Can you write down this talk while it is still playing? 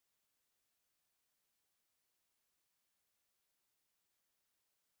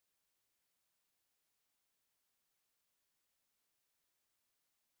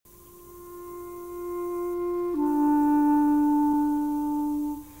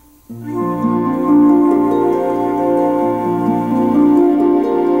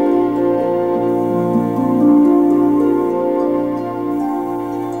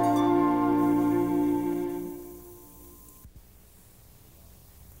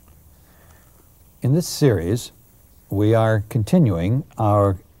In this series, we are continuing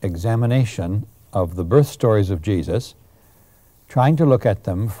our examination of the birth stories of Jesus, trying to look at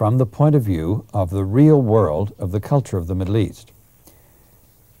them from the point of view of the real world of the culture of the Middle East.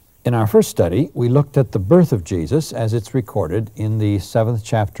 In our first study, we looked at the birth of Jesus as it's recorded in the 7th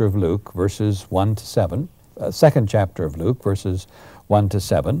chapter of Luke, verses 1 to 7, 2nd chapter of Luke, verses 1 to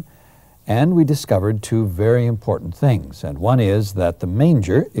 7, and we discovered two very important things. And one is that the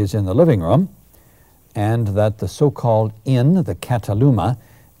manger is in the living room, and that the so-called inn, the kataluma,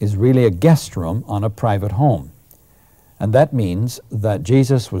 is really a guest room on a private home. And that means that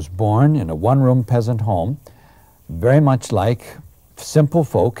Jesus was born in a one-room peasant home, very much like simple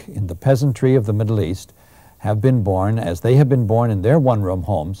folk in the peasantry of the Middle East have been born as they have been born in their one-room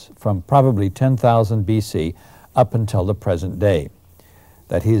homes from probably 10,000 BC up until the present day.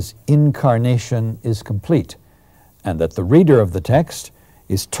 That his incarnation is complete, and that the reader of the text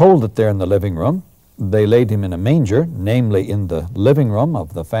is told that they're in the living room. They laid him in a manger, namely in the living room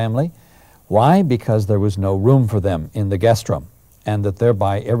of the family. Why? Because there was no room for them in the guest room, and that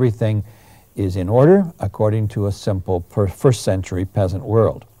thereby everything is in order according to a simple first century peasant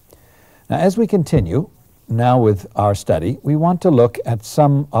world. Now, as we continue now with our study, we want to look at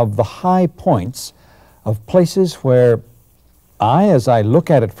some of the high points of places where as I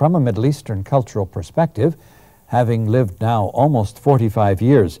look at it from a Middle Eastern cultural perspective, having lived now almost 45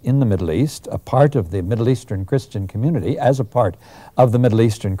 years in the Middle East, a part of the Middle Eastern Christian community, as a part of the Middle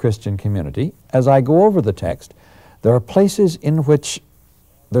Eastern Christian community, as I go over the text, there are places in which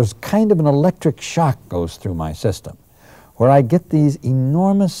there's kind of an electric shock goes through my system, where I get these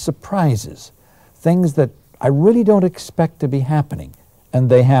enormous surprises, things that I really don't expect to be happening, and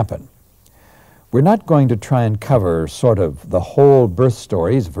they happen. We're not going to try and cover sort of the whole birth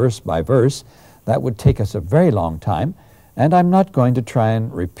stories verse by verse. That would take us a very long time, and I'm not going to try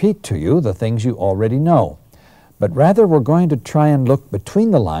and repeat to you the things you already know, but rather we're going to try and look between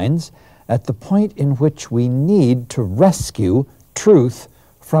the lines at the point in which we need to rescue truth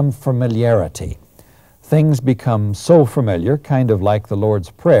from familiarity. Things become so familiar, kind of like the Lord's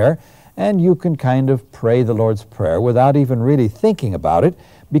Prayer, and you can kind of pray the Lord's Prayer without even really thinking about it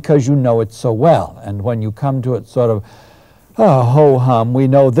because you know it so well, and when you come to it sort of, oh, ho-hum, we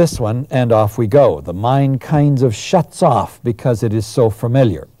know this one, and off we go. The mind kind of shuts off because it is so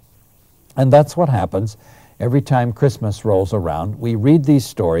familiar. And that's what happens every time Christmas rolls around. We read these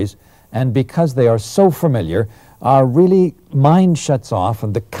stories, and because they are so familiar, our really mind shuts off,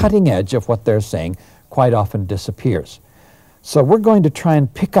 and the cutting edge of what they're saying quite often disappears. So we're going to try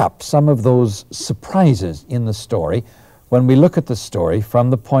and pick up some of those surprises in the story when we look at the story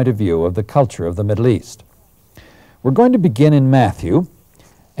from the point of view of the culture of the Middle East. We're going to begin in Matthew,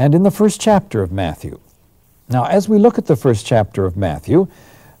 and in the first chapter of Matthew. Now, as we look at the first chapter of Matthew,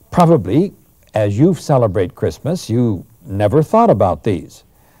 probably as you celebrate Christmas, you never thought about these.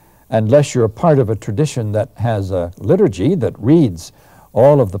 Unless you're a part of a tradition that has a liturgy that reads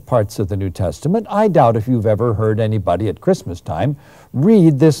all of the parts of the New Testament, I doubt if you've ever heard anybody at Christmas time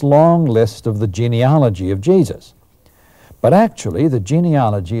read this long list of the genealogy of Jesus. But actually, the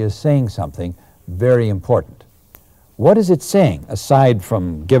genealogy is saying something very important. What is it saying, aside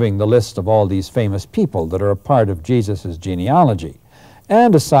from giving the list of all these famous people that are a part of Jesus' genealogy?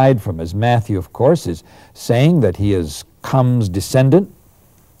 And aside from, as Matthew, of course, is saying that he comes descendant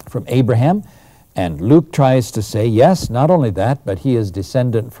from Abraham, and Luke tries to say, yes, not only that, but he is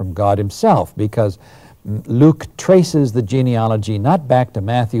descendant from God himself, because Luke traces the genealogy not back to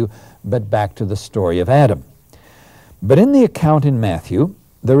Matthew, but back to the story of Adam. But in the account in Matthew,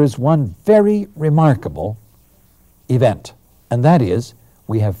 there is one very remarkable event, and that is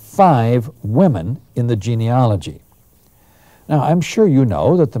we have 5 women in the genealogy. Now, I'm sure you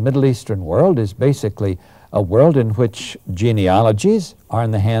know that the Middle Eastern world is basically a world in which genealogies are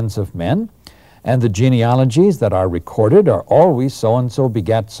in the hands of men, and the genealogies that are recorded are always so-and-so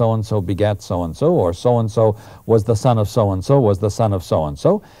begat so-and-so begat so-and-so, or so-and-so was the son of so-and-so was the son of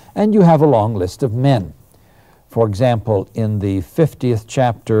so-and-so, and you have a long list of men. For example, in the 50th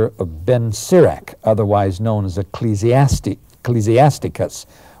chapter of Ben Sirach, otherwise known as Ecclesiasticus,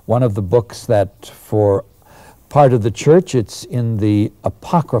 one of the books that for part of the church it's in the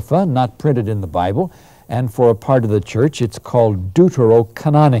Apocrypha, not printed in the Bible, and for a part of the church it's called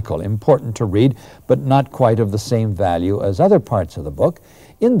Deuterocanonical, important to read, but not quite of the same value as other parts of the book.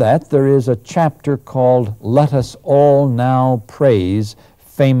 In that there is a chapter called Let Us All Now Praise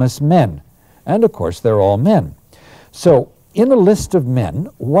Famous Men. And of course they're all men. So in a list of men,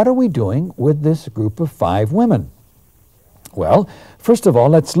 what are we doing with this group of 5 women? Well, first of all,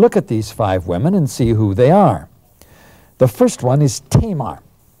 let's look at these 5 women and see who they are. The first one is Tamar.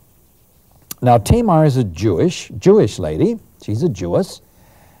 Now Tamar is a Jewish lady. She's a Jewess,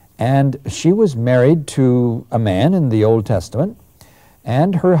 and she was married to a man in the Old Testament,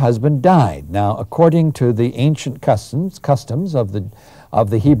 and her husband died. Now, according to the ancient customs of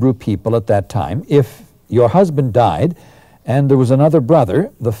the Hebrew people at that time, if your husband died and there was another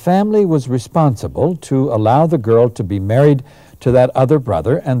brother, the family was responsible to allow the girl to be married to that other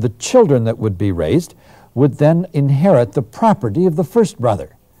brother, and the children that would be raised would then inherit the property of the first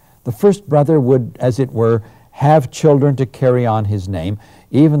brother. The first brother would, as it were, have children to carry on his name,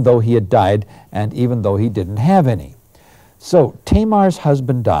 even though he had died and even though he didn't have any. So Tamar's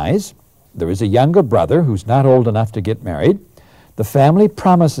husband dies. There is a younger brother who's not old enough to get married. The family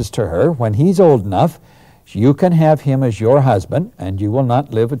promises to her, when he's old enough, you can have him as your husband, and you will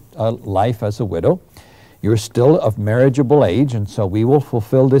not live a life as a widow. You're still of marriageable age, and so we will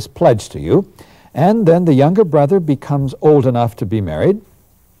fulfill this pledge to you. And then the younger brother becomes old enough to be married.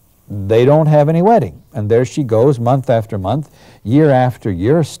 They don't have any wedding, and there she goes month after month, year after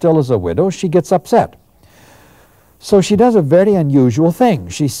year, still as a widow. She gets upset. So she does a very unusual thing.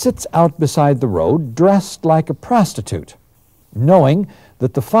 She sits out beside the road dressed like a prostitute, knowing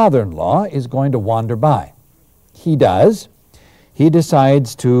that the father-in-law is going to wander by. He does. He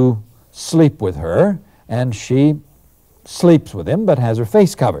decides to sleep with her, and she sleeps with him but has her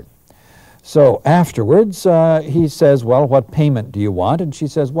face covered. So afterwards, he says, well, what payment do you want? And she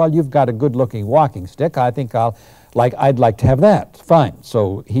says, well, you've got a good-looking walking stick. I think I'd like to have that. Fine.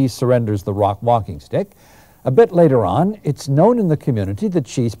 So he surrenders the walking stick. A bit later on, it's known in the community that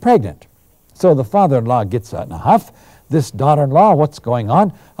she's pregnant. So the father-in-law gets in a huff. This daughter-in-law, what's going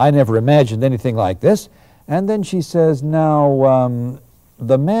on? I never imagined anything like this. And then she says, now,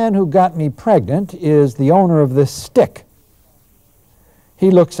 the man who got me pregnant is the owner of this stick. He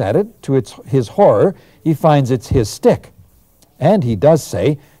looks at it. To his horror, he finds it's his stick. And he does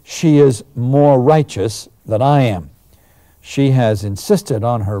say, she is more righteous than I am. She has insisted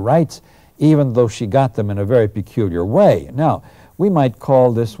on her rights, even though she got them in a very peculiar way. Now, we might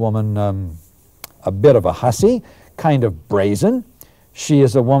call this woman a bit of a hussy, kind of brazen. She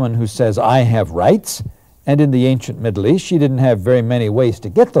is a woman who says, I have rights. And in the ancient Middle East, she didn't have very many ways to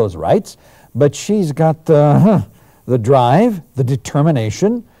get those rights, but she's got the drive, the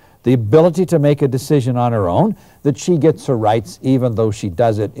determination, the ability to make a decision on her own, that she gets her rights even though she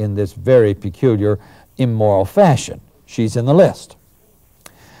does it in this very peculiar, immoral fashion. She's in the list.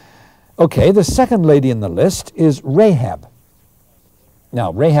 Okay, the second lady in the list is Rahab.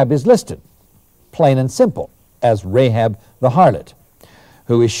 Now, Rahab is listed, plain and simple, as Rahab the harlot.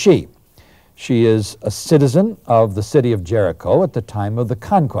 Who is she? She is a citizen of the city of Jericho at the time of the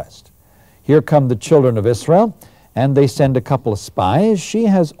conquest. Here come the children of Israel, and they send a couple of spies. She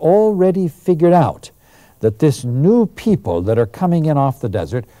has already figured out that this new people that are coming in off the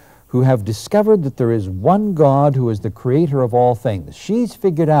desert, who have discovered that there is one God who is the creator of all things, she's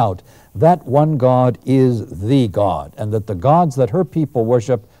figured out that one God is the God, and that the gods that her people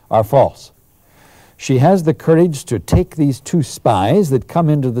worship are false. She has the courage to take these two spies that come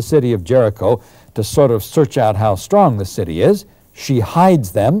into the city of Jericho to sort of search out how strong the city is. She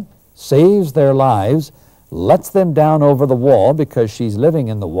hides them, saves their lives, lets them down over the wall because she's living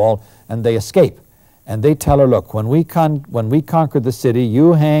in the wall, and they escape. And they tell her, look, when we conquer the city,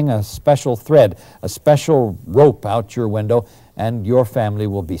 you hang a special thread, a special rope out your window, and your family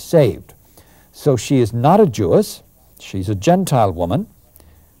will be saved. So she is not a Jewess. She's a Gentile woman.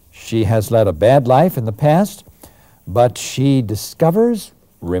 She has led a bad life in the past, but she discovers,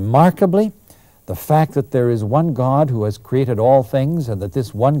 remarkably, the fact that there is one God who has created all things, and that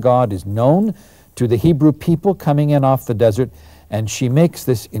this one God is known to the Hebrew people coming in off the desert, and she makes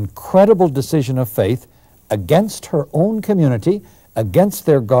this incredible decision of faith against her own community, against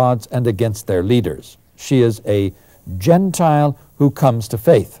their gods, and against their leaders. She is a Gentile who comes to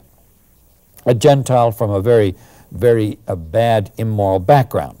faith, a Gentile from a very bad, immoral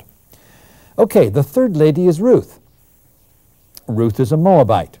background. Okay, the third lady is Ruth. Ruth is a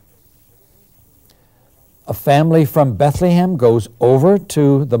Moabite. A family from Bethlehem goes over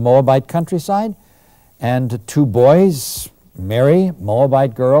to the Moabite countryside, and two boys marry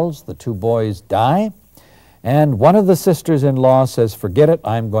Moabite girls. The two boys die, and one of the sisters-in-law says, forget it,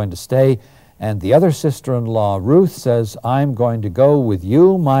 I'm going to stay. And the other sister-in-law, Ruth, says, I'm going to go with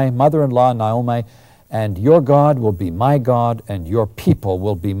you, my mother-in-law, Naomi, and your God will be my God, and your people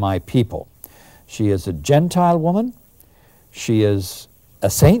will be my people. She is a Gentile woman. She is a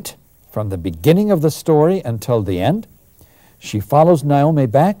saint from the beginning of the story until the end. She follows Naomi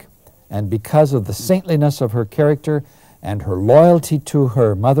back, and because of the saintliness of her character and her loyalty to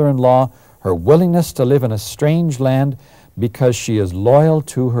her mother-in-law, her willingness to live in a strange land, because she is loyal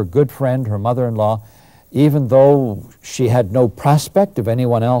to her good friend, her mother-in-law, even though she had no prospect of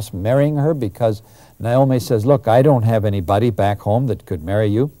anyone else marrying her, because Naomi says, look, I don't have anybody back home that could marry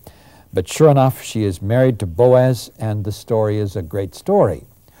you. But sure enough, she is married to Boaz, and the story is a great story.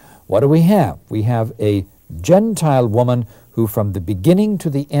 What do we have? We have a Gentile woman who from the beginning to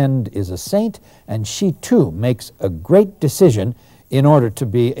the end is a saint, and she too makes a great decision in order to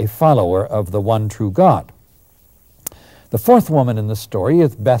be a follower of the one true God. The fourth woman in the story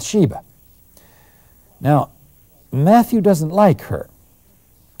is Bathsheba. Now, Matthew doesn't like her.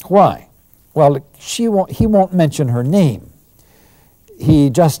 Why? Well, he won't mention her name. He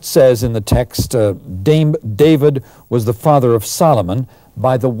just says in the text, David was the father of Solomon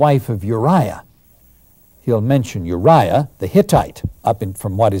by the wife of Uriah. He'll mention Uriah, the Hittite,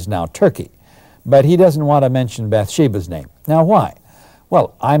 from what is now Turkey. But he doesn't want to mention Bathsheba's name. Now, why?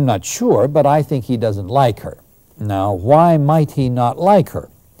 Well, I'm not sure, but I think he doesn't like her. Now, why might he not like her?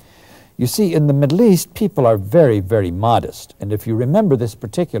 You see, in the Middle East, people are very, very modest. And if you remember this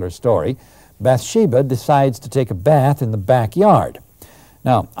particular story, Bathsheba decides to take a bath in the backyard.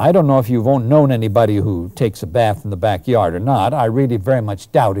 Now, I don't know if you've known anybody who takes a bath in the backyard or not. I really very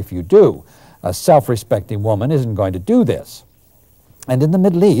much doubt if you do. A self-respecting woman isn't going to do this. And in the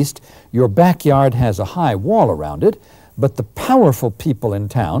Middle East, your backyard has a high wall around it, but the powerful people in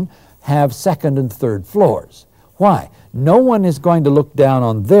town have second and third floors. Why? No one is going to look down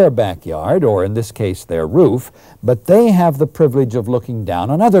on their backyard, or in this case their roof, but they have the privilege of looking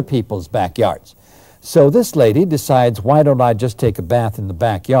down on other people's backyards. So this lady decides, why don't I just take a bath in the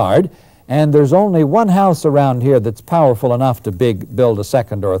backyard? And there's only one house around here that's powerful enough to build a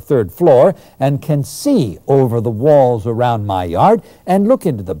second or a third floor and can see over the walls around my yard and look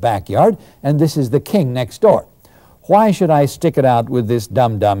into the backyard, and this is the king next door. Why should I stick it out with this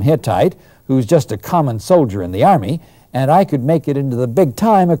dumb Hittite who's just a common soldier in the army, and I could make it into the big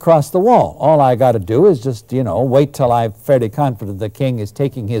time across the wall? All I got to do is just, wait till I'm fairly confident the king is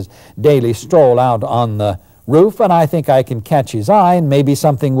taking his daily stroll out on the roof, and I think I can catch his eye, and maybe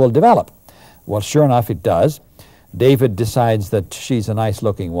something will develop. Well, sure enough, it does. David decides that she's a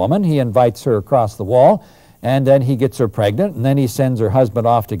nice-looking woman. He invites her across the wall, and then he gets her pregnant, and then he sends her husband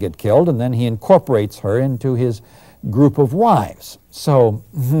off to get killed, and then he incorporates her into his group of wives. So,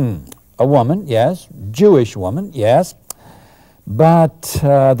 a woman, yes. Jewish woman, yes. But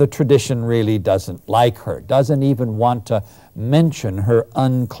the tradition really doesn't like her, doesn't even want to mention her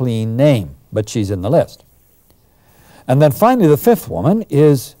unclean name, but she's in the list. And then finally, the fifth woman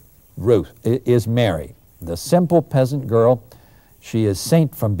is Mary, the simple peasant girl. She is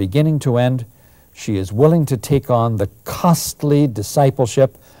saint from beginning to end. She is willing to take on the costly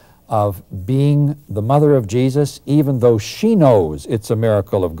discipleship of being the mother of Jesus, even though she knows it's a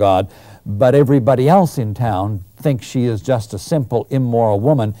miracle of God, but everybody else in town thinks she is just a simple, immoral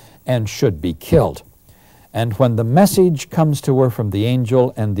woman and should be killed. And when the message comes to her from the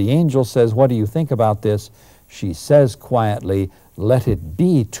angel, and the angel says, what do you think about this? She says quietly, let it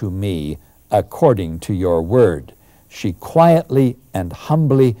be to me according to your word. She quietly and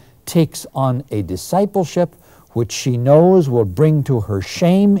humbly takes on a discipleship which she knows will bring to her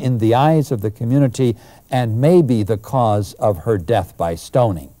shame in the eyes of the community and may be the cause of her death by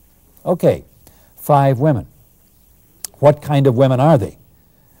stoning. Okay, 5 women. What kind of women are they?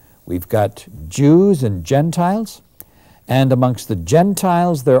 We've got Jews and Gentiles, and amongst the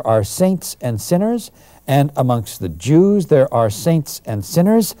Gentiles there are saints and sinners, and amongst the Jews there are saints and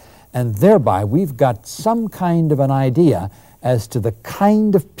sinners, and thereby we've got some kind of an idea as to the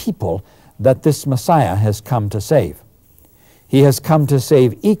kind of people that this Messiah has come to save. He has come to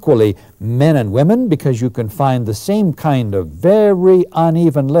save equally men and women, because you can find the same kind of very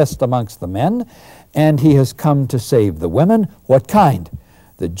uneven list amongst the men, and he has come to save the women. What kind?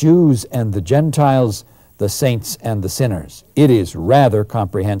 The Jews and the Gentiles, the saints and the sinners. It is rather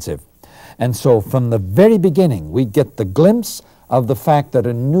comprehensive. And so from the very beginning we get the glimpse of the fact that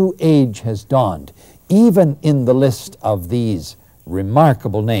a new age has dawned, even in the list of these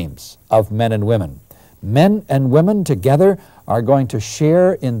remarkable names of men and women. Men and women together are going to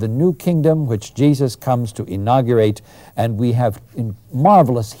share in the new kingdom which Jesus comes to inaugurate, and we have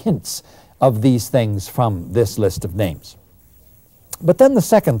marvelous hints of these things from this list of names. But then the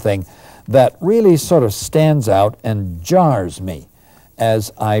second thing that really sort of stands out and jars me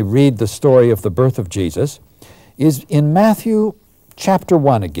as I read the story of the birth of Jesus is in Matthew chapter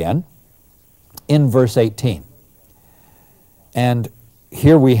 1 again, in verse 18. And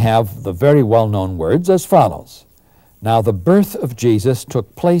here we have the very well-known words as follows. Now the birth of Jesus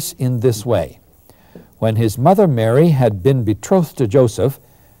took place in this way. When his mother Mary had been betrothed to Joseph,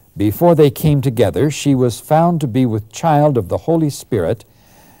 before they came together, she was found to be with child of the Holy Spirit,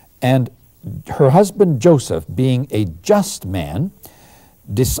 and her husband Joseph, being a just man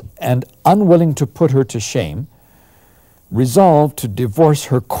and unwilling to put her to shame, resolved to divorce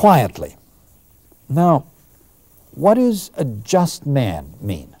her quietly. Now, what does a just man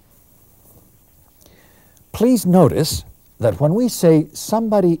mean? Please notice that when we say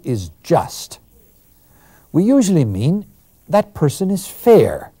somebody is just, we usually mean that person is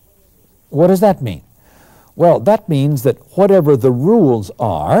fair. What does that mean? Well, that means that whatever the rules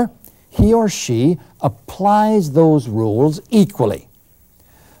are, he or she applies those rules equally.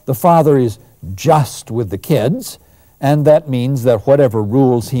 The father is just with the kids, and that means that whatever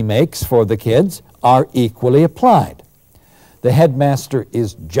rules he makes for the kids are equally applied. The headmaster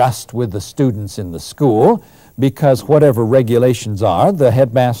is just with the students in the school, because whatever regulations are, the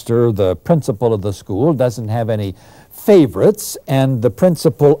headmaster, the principal of the school, doesn't have any favorites, and the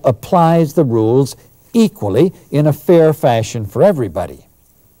principal applies the rules equally in a fair fashion for everybody.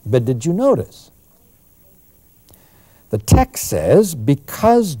 But did you notice? The text says,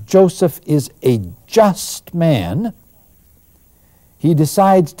 because Joseph is a just man, he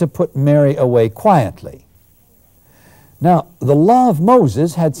decides to put Mary away quietly. Now, the law of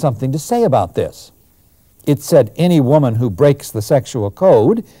Moses had something to say about this. It said any woman who breaks the sexual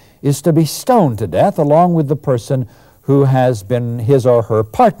code is to be stoned to death, along with the person who has been his or her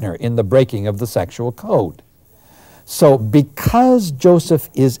partner in the breaking of the sexual code. So because Joseph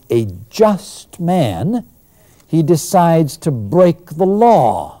is a just man, he decides to break the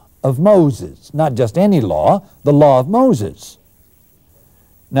law of Moses. Not just any law, the law of Moses.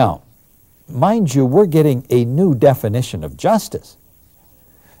 Now, mind you, we're getting a new definition of justice.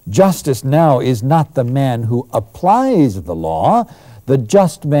 Justice now is not the man who applies the law. The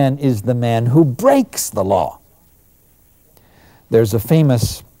just man is the man who breaks the law. There's a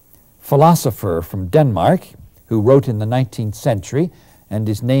famous philosopher from Denmark who wrote in the 19th century, and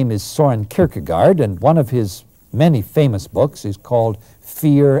his name is Søren Kierkegaard, and one of his many famous books is called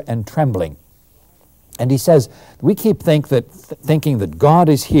Fear and Trembling. And he says, we keep thinking that God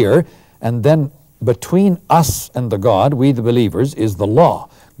is here, and then between us and the God, we the believers, is the law.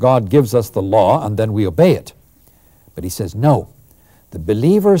 God gives us the law, and then we obey it. But he says, no. The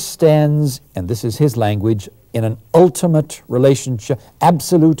believer stands, and this is his language, in an ultimate relationship,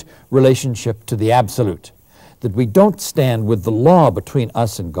 absolute relationship to the absolute. That we don't stand with the law between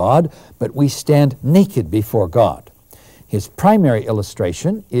us and God, but we stand naked before God. His primary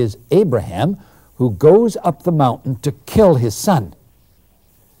illustration is Abraham, who goes up the mountain to kill his son.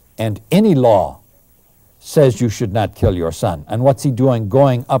 And any law says you should not kill your son. And what's he doing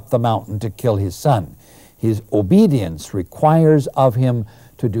going up the mountain to kill his son? His obedience requires of him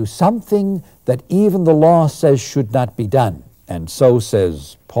to do something that even the law says should not be done. And so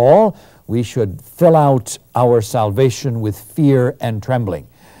says Paul, we should fill out our salvation with fear and trembling.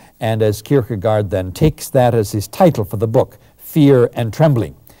 And as Kierkegaard then takes that as his title for the book, Fear and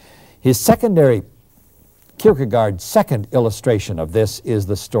Trembling. Kierkegaard's second illustration of this is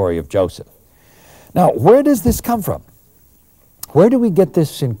the story of Joseph. Now, where does this come from? Where do we get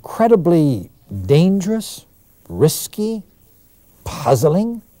this incredibly dangerous, risky,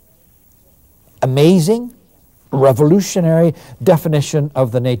 puzzling, amazing, revolutionary definition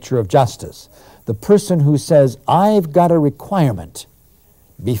of the nature of justice? The person who says, I've got a requirement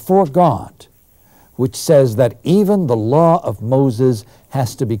before God which says that even the law of Moses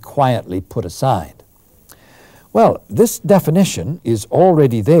has to be quietly put aside. Well, this definition is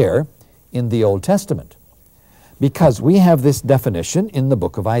already there in the Old Testament, because we have this definition in the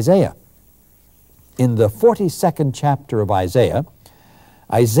book of Isaiah. In the 42nd chapter of Isaiah,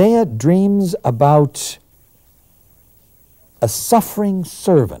 Isaiah dreams about a suffering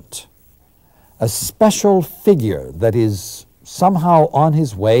servant, a special figure that is somehow on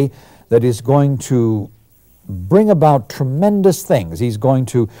his way, that is going to bring about tremendous things. He's going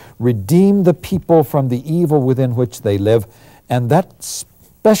to redeem the people from the evil within which they live, and that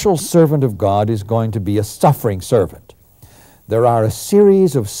special servant of God is going to be a suffering servant. There are a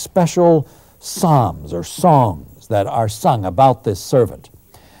series of special psalms or songs that are sung about this servant.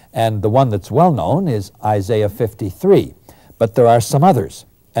 And the one that's well known is Isaiah 53. But there are some others,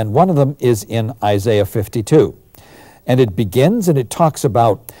 and one of them is in Isaiah 52. And it begins and it talks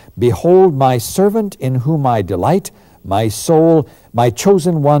about, behold my servant in whom I delight, my soul, my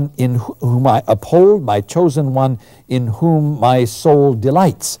chosen one in whom I uphold, my chosen one in whom my soul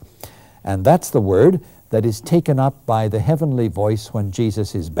delights. And that's the word that is taken up by the heavenly voice when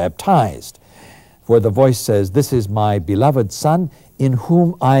Jesus is baptized, where the voice says, this is my beloved Son, in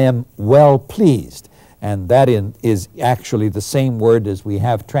whom I am well pleased. and that is actually the same word as we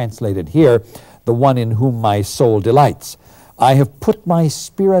have translated here, the one in whom my soul delights. I have put my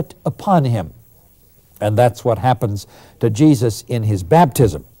spirit upon him. And that's what happens to Jesus in his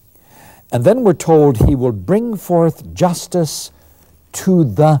baptism. And then we're told he will bring forth justice to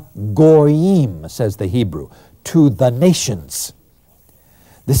the goyim, says the Hebrew, to the nations.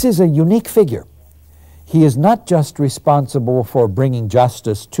 This is a unique figure. He is not just responsible for bringing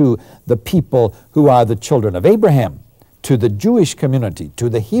justice to the people who are the children of Abraham, to the Jewish community, to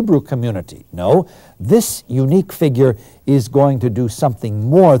the Hebrew community. No, this unique figure is going to do something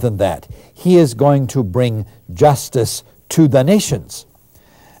more than that. He is going to bring justice to the nations.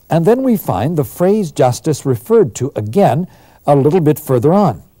 And then we find the phrase justice referred to again a little bit further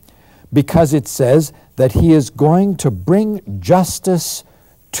on, because it says that he is going to bring justice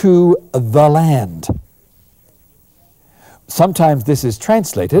to the land. Sometimes this is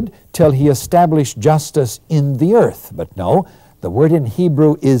translated, till he established justice in the earth. But no, the word in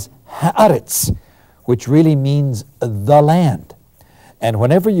Hebrew is haaretz, which really means the land. And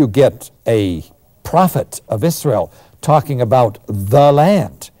whenever you get a prophet of Israel talking about the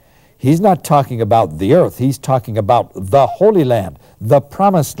land, he's not talking about the earth, he's talking about the Holy Land, the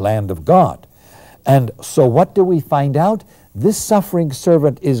promised land of God. And so what do we find out? This suffering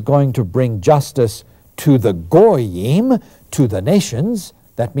servant is going to bring justice to the goyim, to the nations,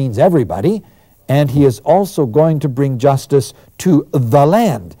 that means everybody, and he is also going to bring justice to the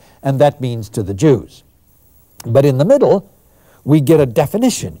land, and that means to the Jews. But in the middle, we get a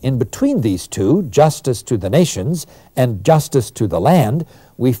definition. In between these two, justice to the nations and justice to the land,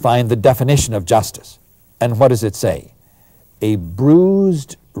 we find the definition of justice. And what does it say? A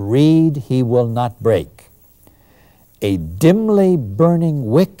bruised reed he will not break. A dimly burning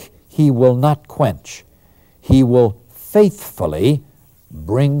wick he will not quench. He will faithfully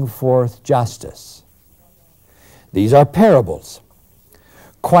bring forth justice. These are parables.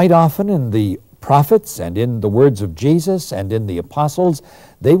 Quite often in the prophets and in the words of Jesus and in the apostles,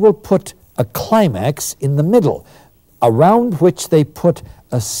 they will put a climax in the middle, around which they put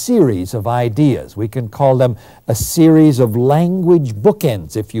a series of ideas. We can call them a series of language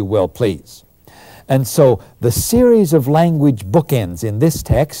bookends, if you will, please. And so the series of language bookends in this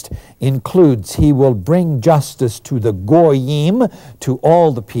text includes he will bring justice to the goyim, to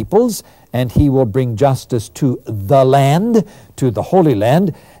all the peoples, and he will bring justice to the land, to the Holy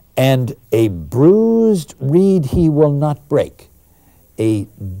Land, and a bruised reed he will not break. A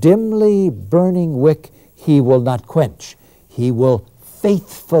dimly burning wick he will not quench. He will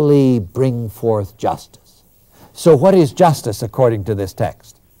faithfully bring forth justice. So what is justice according to this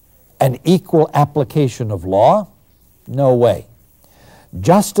text? An equal application of law? No way.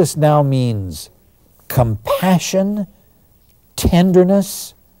 Justice now means compassion,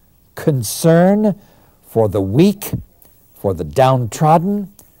 tenderness, concern for the weak, for the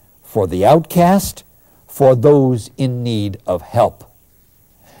downtrodden, for the outcast, for those in need of help.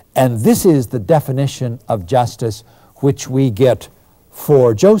 And this is the definition of justice which we get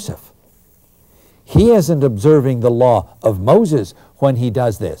for Joseph. He isn't observing the law of Moses when he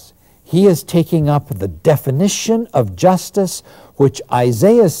does this. He is taking up the definition of justice which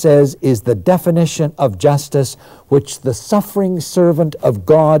Isaiah says is the definition of justice which the suffering servant of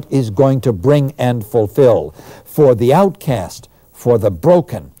God is going to bring and fulfill for the outcast, for the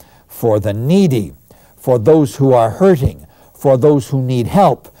broken, for the needy, for those who are hurting, for those who need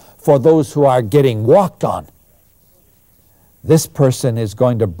help, for those who are getting walked on. This person is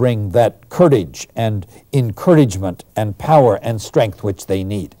going to bring that courage and encouragement and power and strength which they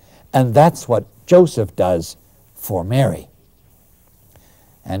need. And that's what Joseph does for Mary.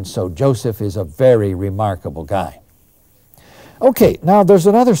 And so Joseph is a very remarkable guy. Okay, now there's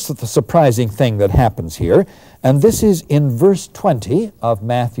another surprising thing that happens here, and this is in verse 20 of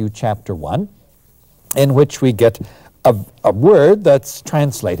Matthew chapter 1, in which we get a word that's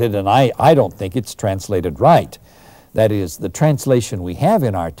translated, and I don't think it's translated right. That is, the translation we have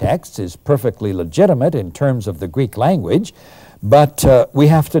in our text is perfectly legitimate in terms of the Greek language, but we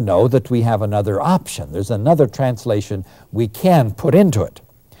have to know that we have another option. There's another translation we can put into it.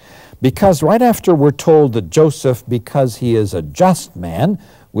 Because right after we're told that Joseph, because he is a just man,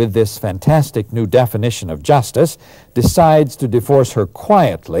 with this fantastic new definition of justice, decides to divorce her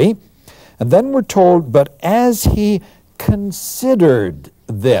quietly, and then we're told, but as he considered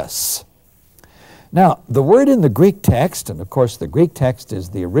this. Now, the word in the Greek text, and of course the Greek text is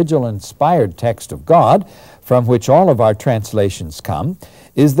the original inspired text of God, from which all of our translations come,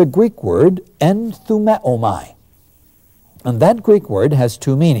 is the Greek word enthumaiomai. And that Greek word has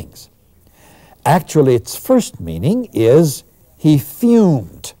two meanings. Actually, its first meaning is he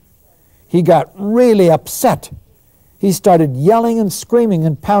fumed. he got really upset. He started yelling and screaming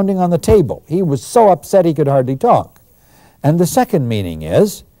and pounding on the table. He was so upset he could hardly talk. And the second meaning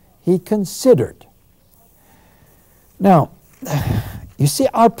is, he considered. Now, you see,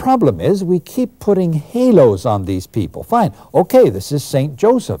 our problem is we keep putting halos on these people. Fine, okay, this is Saint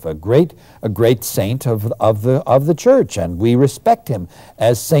Joseph, a great saint of the church, and we respect him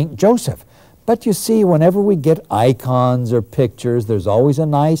as Saint Joseph. But you see, whenever we get icons or pictures, there's always a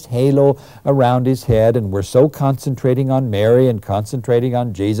nice halo around his head, and we're so concentrating on Mary and concentrating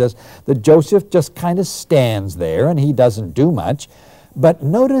on Jesus that Joseph just kind of stands there and he doesn't do much. But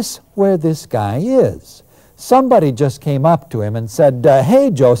notice where this guy is. Somebody just came up to him and said,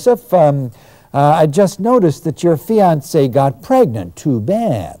 hey, Joseph, I just noticed that your fiancée got pregnant. Too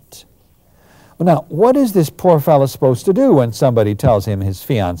bad. Well, now, what is this poor fellow supposed to do when somebody tells him his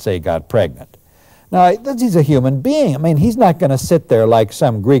fiancée got pregnant? Now, he's a human being. I mean, he's not going to sit there like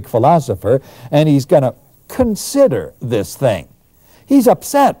some Greek philosopher and he's going to consider this thing. He's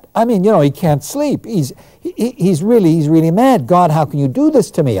upset. I mean, you know, he can't sleep. He's really mad. God, how can you do this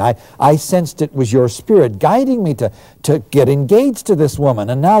to me? I sensed it was your spirit guiding me to get engaged to this woman,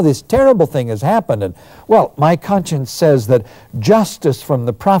 and now this terrible thing has happened. And, well, my conscience says that justice from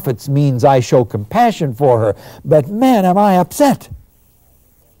the prophets means I show compassion for her, but man, am I upset.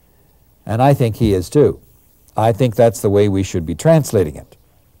 And I think he is too. I think that's the way we should be translating it.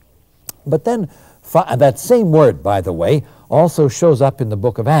 But then, that same word, by the way, also shows up in the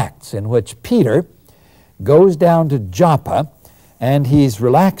book of Acts, in which Peter goes down to Joppa, and he's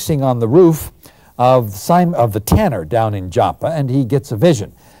relaxing on the roof of the tanner down in Joppa, and he gets a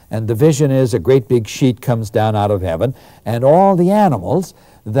vision. And the vision is a great big sheet comes down out of heaven, and all the animals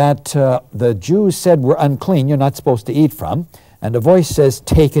that the Jews said were unclean, you're not supposed to eat from, and a voice says,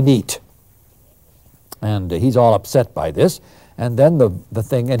 take and eat. And he's all upset by this. And then the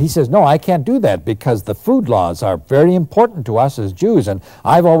thing, and he says, no, I can't do that because the food laws are very important to us as Jews, and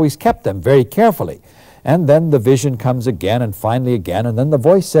I've always kept them very carefully. And then the vision comes again, and finally again, and then the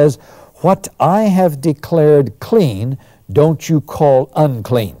voice says, what I have declared clean, don't you call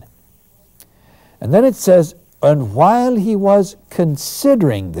unclean. And then it says, and while he was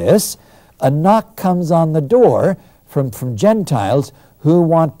considering this, a knock comes on the door from Gentiles who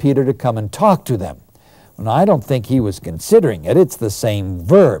want Peter to come and talk to them. Now, I don't think he was considering it. It's the same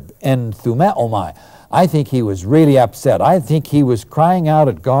verb, enthumaiomai. I think he was really upset. I think he was crying out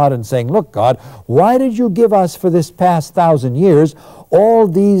at God and saying, look, God, why did you give us for this past 1,000 years all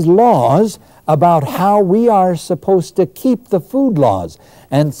these laws about how we are supposed to keep the food laws?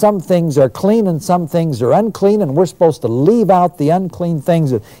 And some things are clean and some things are unclean, and we're supposed to leave out the unclean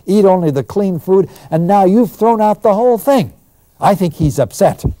things and eat only the clean food, and now you've thrown out the whole thing. I think he's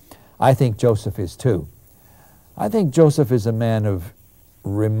upset. I think Joseph is too. I think Joseph is a man of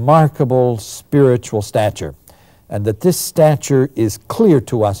remarkable spiritual stature, and that this stature is clear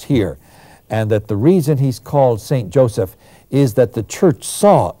to us here, and that the reason he's called Saint Joseph is that the church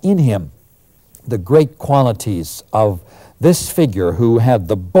saw in him the great qualities of this figure who had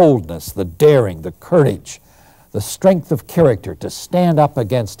the boldness, the daring, the courage, the strength of character to stand up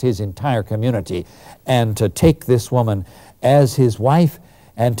against his entire community and to take this woman as his wife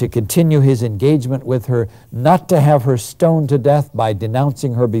and to continue his engagement with her, not to have her stoned to death by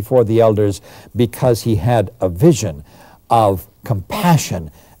denouncing her before the elders, because he had a vision of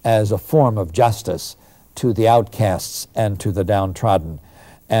compassion as a form of justice to the outcasts and to the downtrodden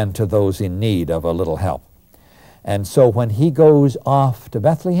and to those in need of a little help. And so when he goes off to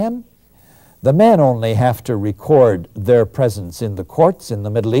Bethlehem, the men only have to record their presence in the courts in the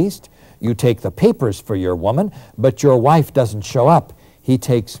Middle East. You take the papers for your woman, but your wife doesn't show up. He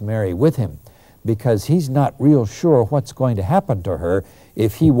takes Mary with him because he's not real sure what's going to happen to her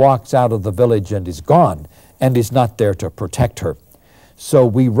if he walks out of the village and is gone and is not there to protect her. So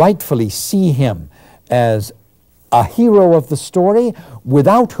we rightfully see him as a hero of the story,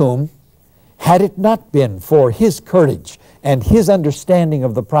 without whom, had it not been for his courage and his understanding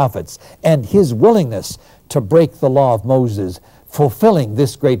of the prophets and his willingness to break the law of Moses, fulfilling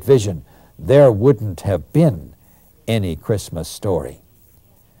this great vision, there wouldn't have been any Christmas story.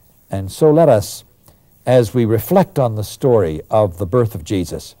 And so let us, as we reflect on the story of the birth of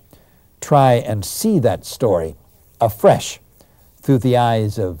Jesus, try and see that story afresh through the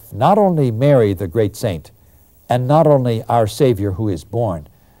eyes of not only Mary, the great saint, and not only our Savior who is born,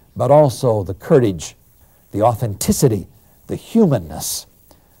 but also the courage, the authenticity, the humanness,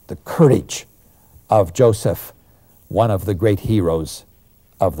 the courage of Joseph, one of the great heroes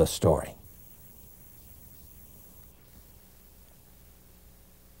of the story.